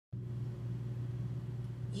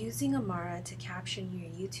Using Amara to caption your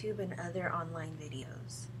YouTube and other online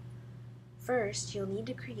videos. First, you'll need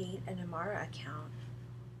to create an Amara account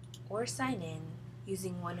or sign in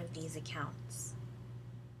using one of these accounts.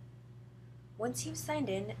 Once you've signed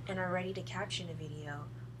in and are ready to caption a video,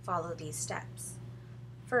 follow these steps.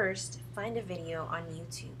 First, find a video on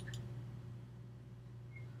YouTube.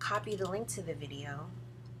 Copy the link to the video,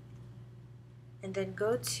 and then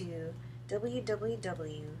go to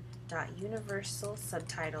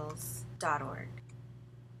www.universalsubtitles.org.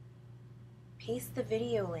 Paste the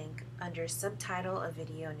video link under Subtitle a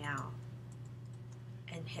Video Now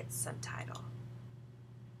and hit Subtitle.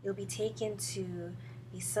 You'll be taken to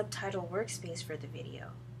the subtitle workspace for the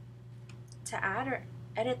video. To add or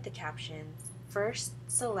edit the captions, first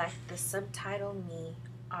select the Subtitle Me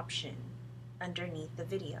option underneath the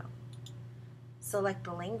video. Select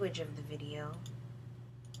the language of the video,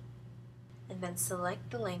 and then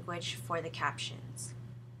select the language for the captions.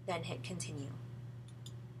 Then hit Continue.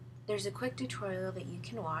 There's a quick tutorial that you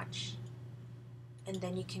can watch, and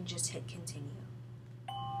then you can just hit Continue.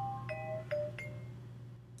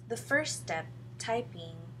 The first step,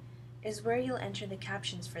 typing, is where you'll enter the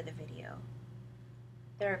captions for the video.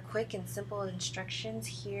 There are quick and simple instructions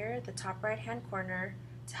here at the top right-hand corner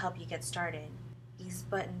to help you get started. These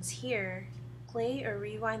buttons here play or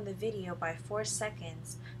rewind the video by 4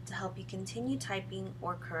 seconds to help you continue typing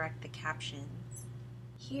or correct the captions.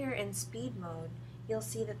 Here in speed mode, you'll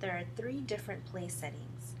see that there are 3 different play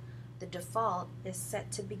settings. The default is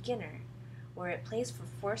set to beginner, where it plays for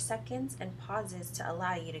 4 seconds and pauses to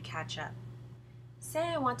allow you to catch up. Say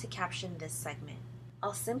I want to caption this segment.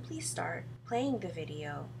 I'll simply start playing the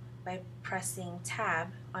video by pressing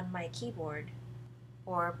Tab on my keyboard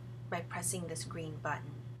or by pressing this green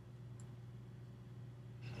button.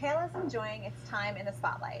 Kale is enjoying its time in the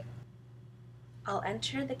spotlight. I'll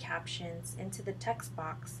enter the captions into the text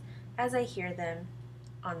box as I hear them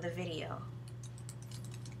on the video.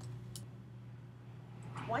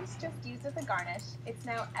 Once just used as a garnish, it's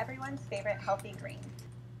now everyone's favorite healthy green.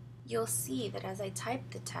 You'll see that as I type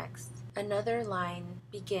the text, another line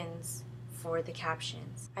begins for the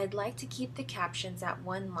captions. I'd like to keep the captions at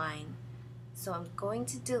 1 line, so I'm going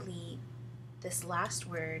to delete this last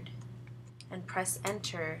word and press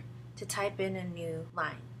Enter to type in a new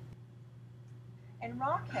line. And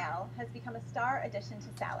raw kale has become a star addition to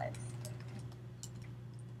salads.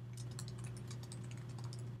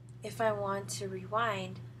 If I want to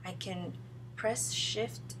rewind, I can press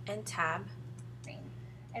Shift and Tab,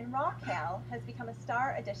 and raw kale has become a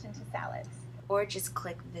star addition to salads. Or just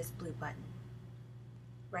click this blue button.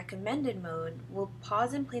 Recommended mode will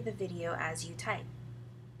pause and play the video as you type.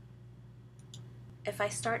 If I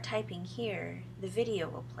start typing here, the video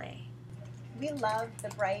will play. We love the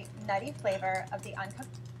bright, nutty flavor of the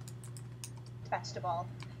uncooked vegetable,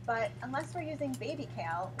 but unless we're using baby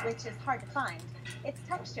kale, which is hard to find, its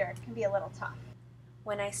texture can be a little tough.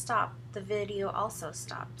 When I stop, the video also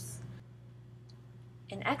stops.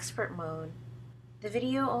 In expert mode, the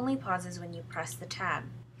video only pauses when you press the tab.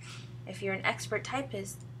 If you're an expert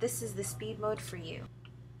typist, this is the speed mode for you.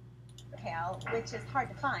 Kale, which is hard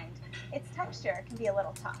to find, its texture can be a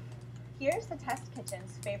little tough. Here's the Test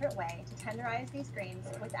Kitchen's favorite way to tenderize these greens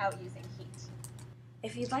without using heat.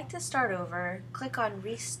 If you'd like to start over, click on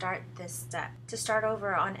Restart this step to start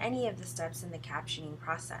over on any of the steps in the captioning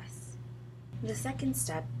process. The second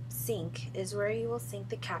step, Sync, is where you will sync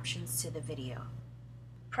the captions to the video.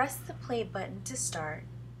 Press the play button to start,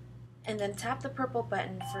 and then tap the purple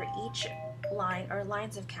button for each line or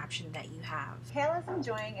lines of caption that you have. Kale is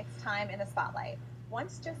enjoying its time in the spotlight.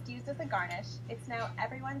 Once just used as a garnish, it's now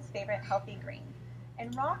everyone's favorite healthy green.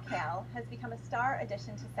 And raw kale has become a star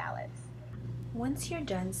addition to salads. Once you're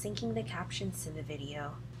done syncing the captions to the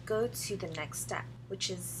video, go to the next step, which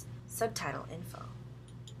is subtitle info.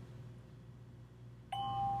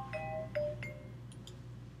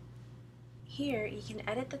 Here, you can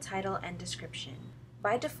edit the title and description.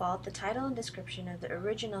 By default, the title and description of the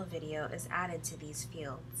original video is added to these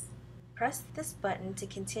fields. Press this button to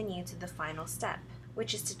continue to the final step,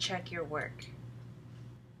 which is to check your work.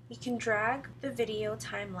 You can drag the video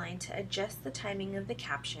timeline to adjust the timing of the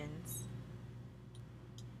captions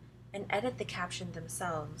and edit the caption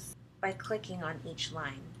themselves by clicking on each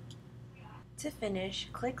line. To finish,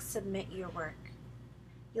 click Submit Your Work.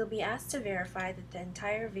 You'll be asked to verify that the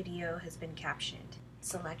entire video has been captioned.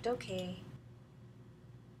 Select OK.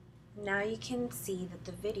 Now you can see that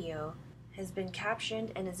the video has been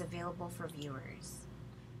captioned and is available for viewers.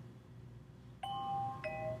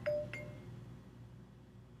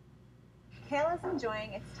 Kale is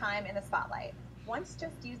enjoying its time in the spotlight. Once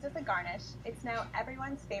just used as a garnish, it's now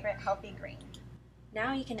everyone's favorite healthy green.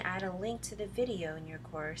 Now you can add a link to the video in your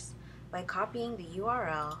course by copying the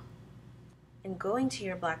URL and going to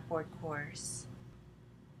your Blackboard course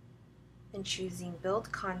and choosing Build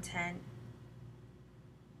Content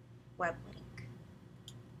Web Link,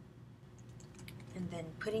 and then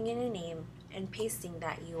putting in a name and pasting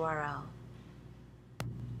that URL.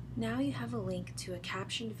 Now you have a link to a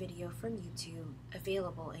captioned video from YouTube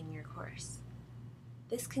available in your course.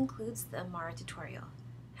 This concludes the Amara tutorial.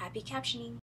 Happy captioning!